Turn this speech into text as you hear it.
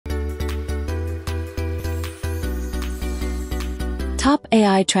Top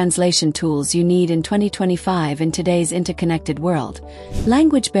AI translation tools you need in 2025. In today's interconnected world,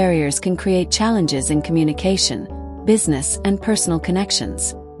 language barriers can create challenges in communication, business, and personal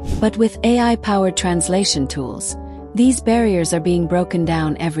connections. But with AI-powered translation tools, these barriers are being broken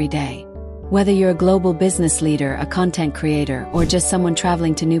down every day. Whether you're a global business leader, a content creator, or just someone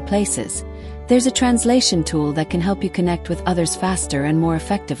traveling to new places, there's a translation tool that can help you connect with others faster and more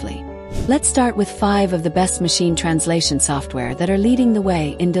effectively. Let's start with 5 of the best machine translation software that are leading the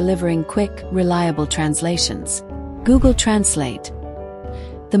way in delivering quick, reliable translations. Google Translate.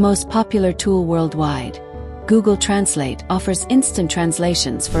 The most popular tool worldwide, Google Translate offers instant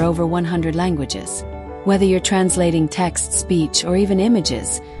translations for over 100 languages. Whether you're translating text, speech, or even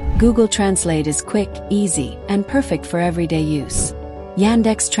images, Google Translate is quick, easy, and perfect for everyday use.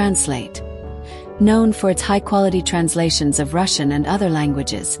 Yandex Translate. Known for its high-quality translations of Russian and other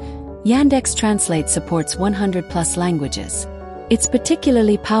languages, Yandex Translate supports 100+ languages. It's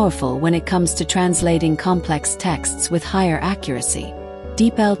particularly powerful when it comes to translating complex texts with higher accuracy.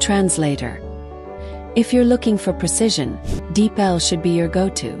 DeepL Translator. If you're looking for precision, DeepL should be your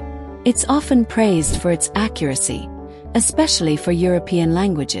go-to. It's often praised for its accuracy, especially for European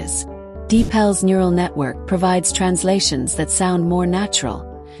languages. DeepL's neural network provides translations that sound more natural,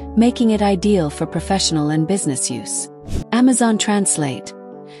 making it ideal for professional and business use. Amazon Translate.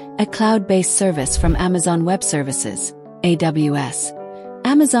 A cloud-based service from Amazon Web Services, AWS.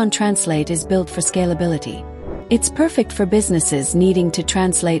 Amazon Translate is built for scalability. It's perfect for businesses needing to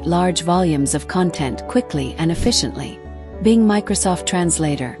translate large volumes of content quickly and efficiently. Bing Microsoft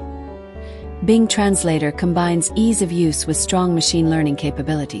Translator. Bing Translator combines ease of use with strong machine learning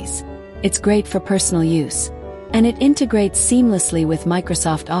capabilities. It's great for personal use, and it integrates seamlessly with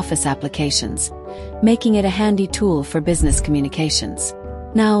Microsoft Office applications, making it a handy tool for business communications.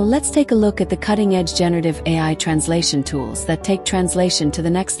 Now, let's take a look at the cutting-edge generative AI translation tools that take translation to the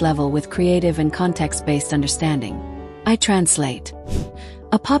next level with creative and context-based understanding. iTranslate.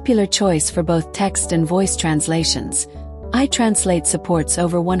 A popular choice for both text and voice translations, iTranslate supports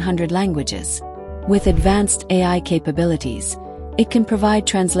over 100 languages. With advanced AI capabilities, it can provide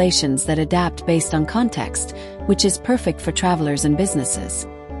translations that adapt based on context, which is perfect for travelers and businesses.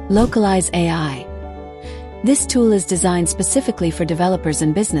 Lokalise AI. This tool is designed specifically for developers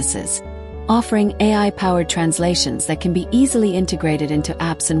and businesses, offering AI-powered translations that can be easily integrated into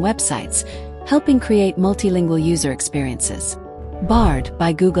apps and websites, helping create multilingual user experiences. Bard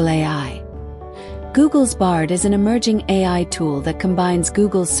by Google AI. Google's Bard is an emerging AI tool that combines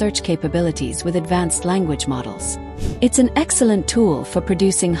Google's search capabilities with advanced language models. It's an excellent tool for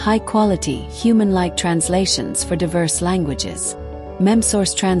producing high-quality, human-like translations for diverse languages.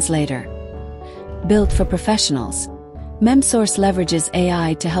 Memsource Translator. Built for professionals, Memsource leverages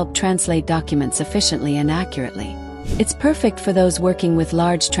AI to help translate documents efficiently and accurately. It's perfect for those working with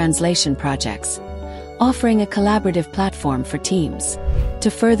large translation projects, offering a collaborative platform for teams. To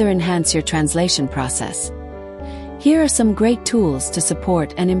further enhance your translation process, here are some great tools to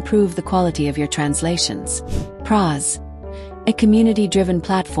support and improve the quality of your translations. ProZ. A community-driven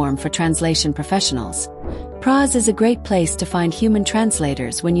platform for translation professionals. ProZ is a great place to find human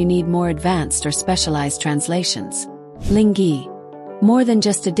translators when you need more advanced or specialized translations. Linguee. More than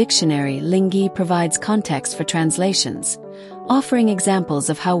just a dictionary, Linguee provides context for translations, offering examples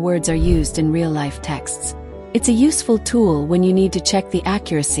of how words are used in real-life texts. It's a useful tool when you need to check the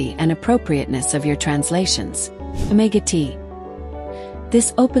accuracy and appropriateness of your translations. OmegaT.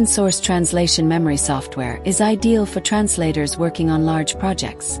 This open-source translation memory software is ideal for translators working on large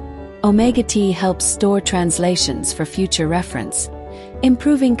projects. OmegaT helps store translations for future reference,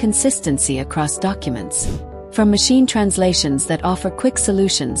 improving consistency across documents. From machine translations that offer quick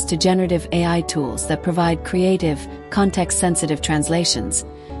solutions to generative AI tools that provide creative, context-sensitive translations,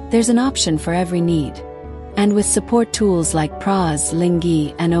 there's an option for every need. And with support tools like ProZ,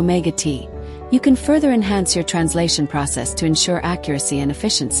 Linguee, and OmegaT, you can further enhance your translation process to ensure accuracy and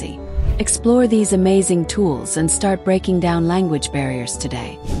efficiency. Explore these amazing tools and start breaking down language barriers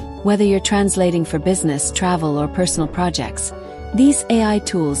today. Whether you're translating for business, travel, or personal projects, these AI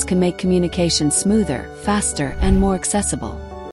tools can make communication smoother, faster, and more accessible.